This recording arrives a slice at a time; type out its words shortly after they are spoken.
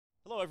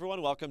Hello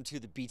everyone, welcome to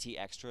the BT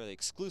Extra, the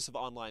exclusive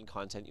online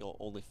content you'll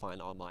only find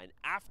online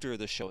after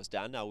the show is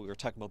done. Now, we were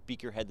talking about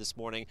Beakerhead this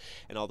morning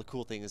and all the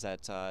cool things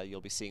that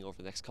you'll be seeing over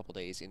the next couple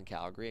days in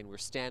Calgary, and we're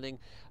standing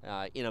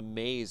in a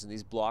maze, and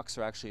these blocks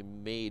are actually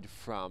made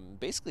from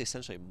basically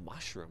essentially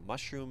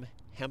mushroom,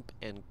 hemp,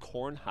 and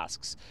corn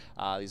husks.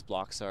 These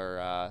blocks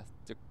are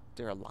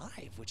they're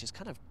alive, which is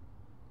kind of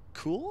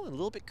cool and a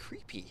little bit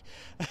creepy.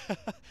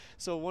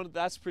 So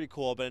that's pretty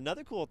cool. But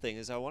another cool thing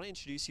is I want to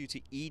introduce you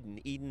to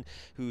Eden,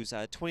 who's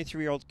a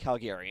 23-year-old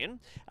Calgarian.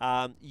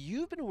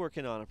 You've been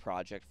working on a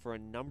project for a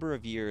number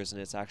of years,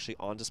 and it's actually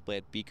on display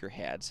at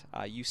Beakerhead.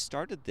 You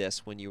started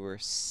this when you were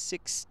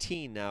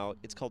 16. Now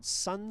it's called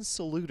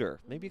SunSaluter.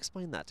 Maybe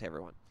explain that to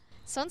everyone.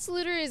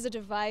 SunSaluter is a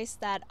device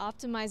that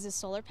optimizes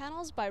solar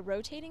panels by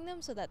rotating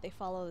them so that they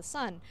follow the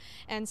sun.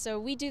 And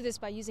so we do this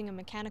by using a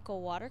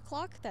mechanical water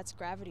clock that's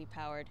gravity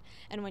powered.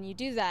 And when you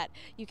do that,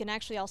 you can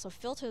actually also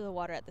filter the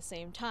water at the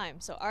same time.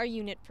 So our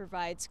unit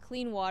provides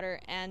clean water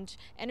and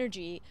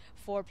energy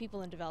for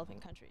people in developing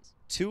countries.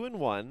 2 in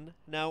 1.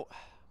 Now,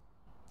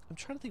 I'm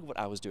trying to think what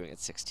I was doing at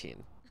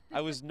 16. I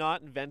was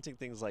not inventing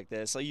things like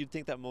this. So you'd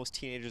think that most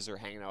teenagers are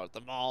hanging out at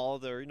the mall.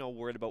 They're,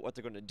 worried about what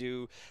they're going to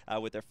do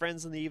with their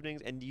friends in the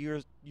evenings, and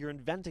you're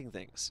inventing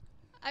things.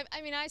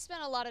 I mean, I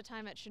spent a lot of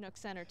time at Chinook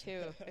Center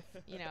too,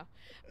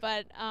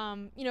 But,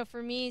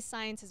 for me,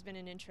 science has been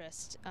an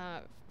interest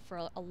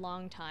for a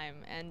long time.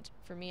 And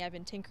for me, I've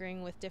been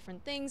tinkering with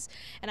different things.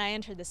 And I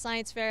entered the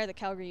science fair, the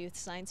Calgary Youth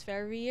Science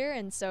Fair every year.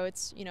 And so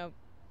it's,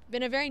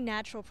 been a very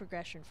natural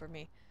progression for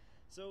me.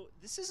 So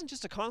this isn't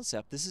just a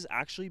concept. This is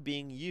actually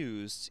being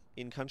used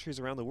in countries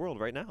around the world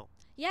right now.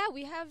 Yeah,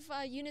 we have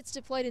units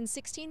deployed in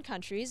 16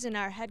 countries, and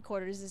our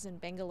headquarters is in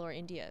Bangalore,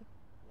 India.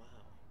 Wow.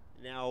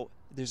 Now,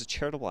 there's a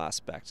charitable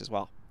aspect as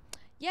well.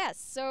 Yes,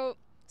 so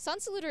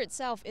SunSaluter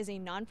itself is a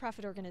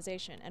nonprofit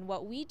organization, and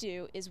what we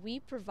do is we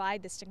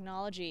provide this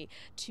technology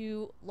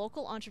to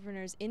local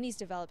entrepreneurs in these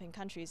developing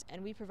countries,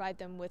 and we provide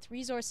them with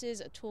resources,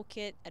 a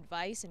toolkit,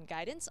 advice, and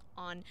guidance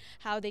on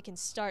how they can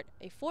start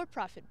a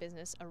for-profit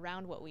business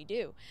around what we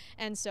do.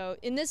 And so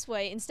in this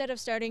way, instead of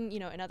starting,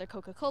 another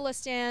Coca-Cola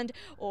stand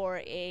or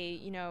a,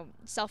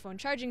 cell phone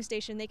charging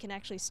station, they can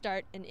actually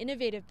start an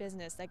innovative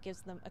business that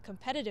gives them a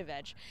competitive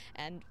edge.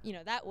 And,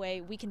 that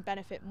way we can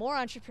benefit more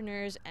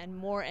entrepreneurs and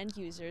more end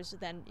users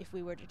than if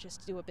we were to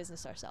just do a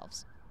business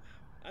ourselves.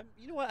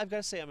 You know what? I've got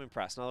to say I'm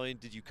impressed. Not only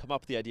did you come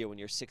up with the idea when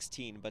you're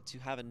 16, but to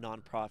have a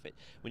nonprofit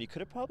when you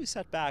could have probably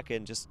sat back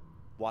and just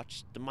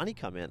watched the money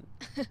come in.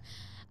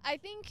 I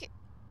think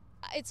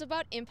it's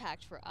about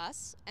impact for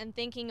us and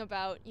thinking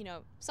about,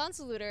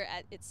 SunSaluter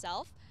at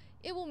itself,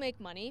 it will make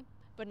money,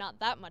 but not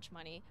that much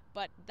money,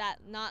 but that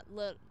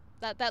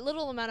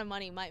little amount of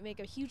money might make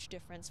a huge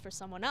difference for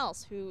someone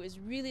else who is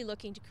really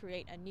looking to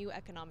create a new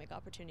economic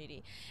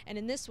opportunity. And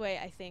in this way,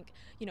 I think,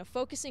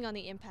 focusing on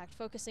the impact,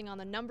 focusing on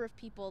the number of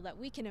people that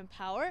we can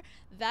empower,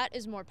 that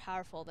is more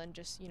powerful than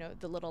just,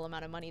 the little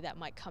amount of money that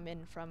might come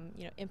in from,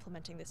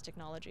 implementing this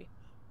technology.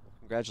 Well,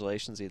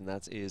 congratulations, Eden.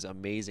 That is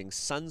amazing.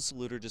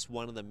 SunSaluter, just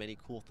one of the many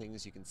cool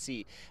things you can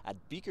see at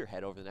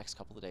Beakerhead over the next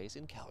couple of days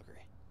in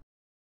Calgary.